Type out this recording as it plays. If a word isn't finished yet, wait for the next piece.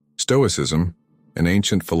Stoicism, an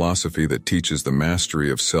ancient philosophy that teaches the mastery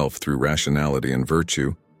of self through rationality and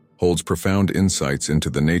virtue, holds profound insights into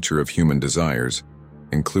the nature of human desires,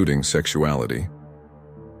 including sexuality.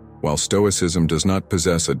 While Stoicism does not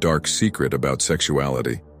possess a dark secret about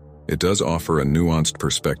sexuality, it does offer a nuanced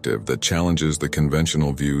perspective that challenges the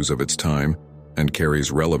conventional views of its time and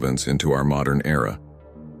carries relevance into our modern era.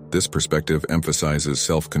 This perspective emphasizes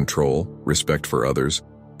self-control, respect for others,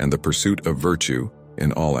 and the pursuit of virtue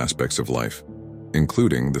in all aspects of life,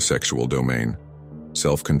 including the sexual domain,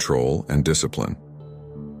 self-control, and discipline.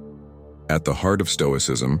 At the heart of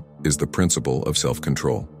Stoicism is the principle of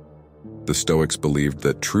self-control. The Stoics believed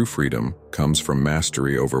that true freedom comes from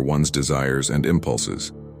mastery over one's desires and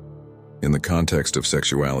impulses. In the context of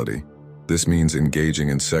sexuality, this means engaging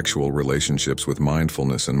in sexual relationships with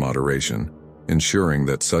mindfulness and moderation, ensuring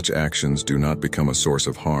that such actions do not become a source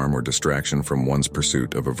of harm or distraction from one's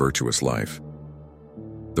pursuit of a virtuous life.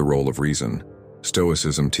 The role of reason.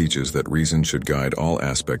 Stoicism teaches that reason should guide all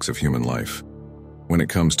aspects of human life. When it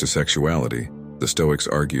comes to sexuality, the Stoics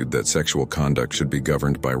argued that sexual conduct should be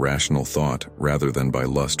governed by rational thought rather than by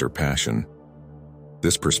lust or passion.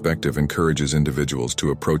 This perspective encourages individuals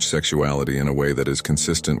to approach sexuality in a way that is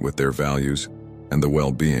consistent with their values and the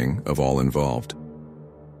well-being of all involved.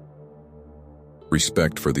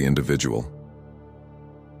 Respect for the individual.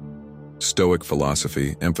 Stoic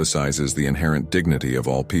philosophy emphasizes the inherent dignity of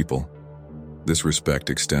all people. This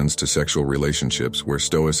respect extends to sexual relationships, where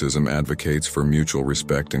Stoicism advocates for mutual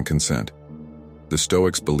respect and consent. The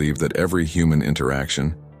Stoics believe that every human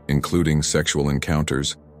interaction, including sexual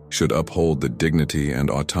encounters, should uphold the dignity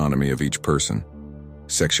and autonomy of each person.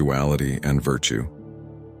 Sexuality and virtue.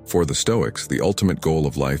 For the Stoics, the ultimate goal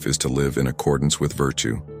of life is to live in accordance with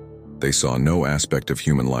virtue. They saw no aspect of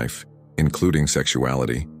human life, including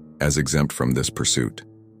sexuality, as exempt from this pursuit.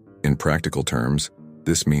 In practical terms,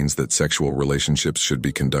 this means that sexual relationships should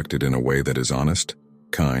be conducted in a way that is honest,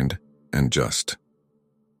 kind, and just.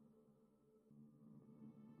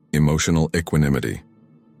 Emotional equanimity.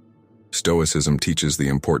 Stoicism teaches the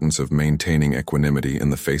importance of maintaining equanimity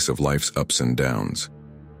in the face of life's ups and downs.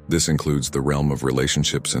 This includes the realm of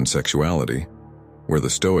relationships and sexuality, where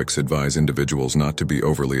the Stoics advise individuals not to be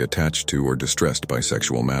overly attached to or distressed by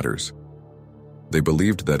sexual matters. They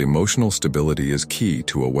believed that emotional stability is key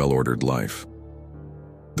to a well-ordered life.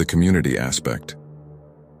 The community aspect.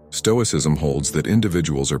 Stoicism holds that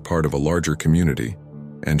individuals are part of a larger community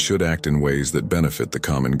and should act in ways that benefit the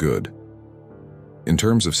common good. In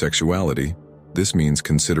terms of sexuality, this means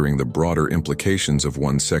considering the broader implications of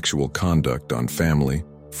one's sexual conduct on family,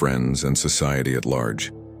 friends, and society at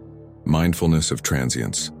large. Mindfulness of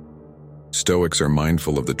transience. Stoics are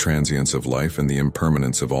mindful of the transience of life and the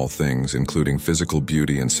impermanence of all things, including physical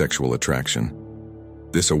beauty and sexual attraction.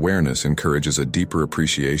 This awareness encourages a deeper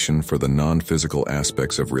appreciation for the non-physical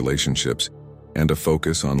aspects of relationships and a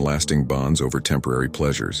focus on lasting bonds over temporary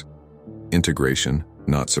pleasures. Integration,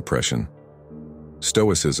 not suppression.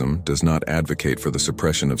 Stoicism does not advocate for the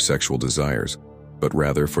suppression of sexual desires, but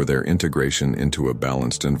rather for their integration into a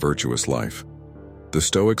balanced and virtuous life. The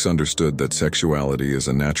Stoics understood that sexuality is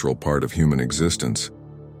a natural part of human existence,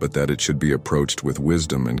 but that it should be approached with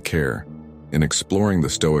wisdom and care. In exploring the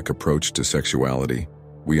Stoic approach to sexuality,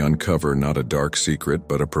 we uncover not a dark secret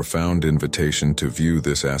but a profound invitation to view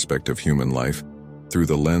this aspect of human life through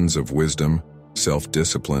the lens of wisdom,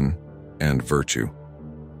 self-discipline, and virtue.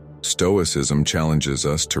 Stoicism challenges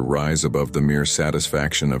us to rise above the mere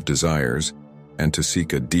satisfaction of desires and to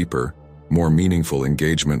seek a deeper, more meaningful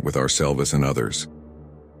engagement with ourselves and others.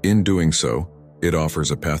 In doing so, it offers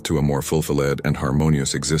a path to a more fulfilled and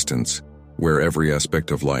harmonious existence, where every aspect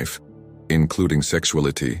of life, including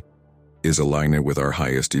sexuality, is aligned with our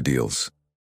highest ideals.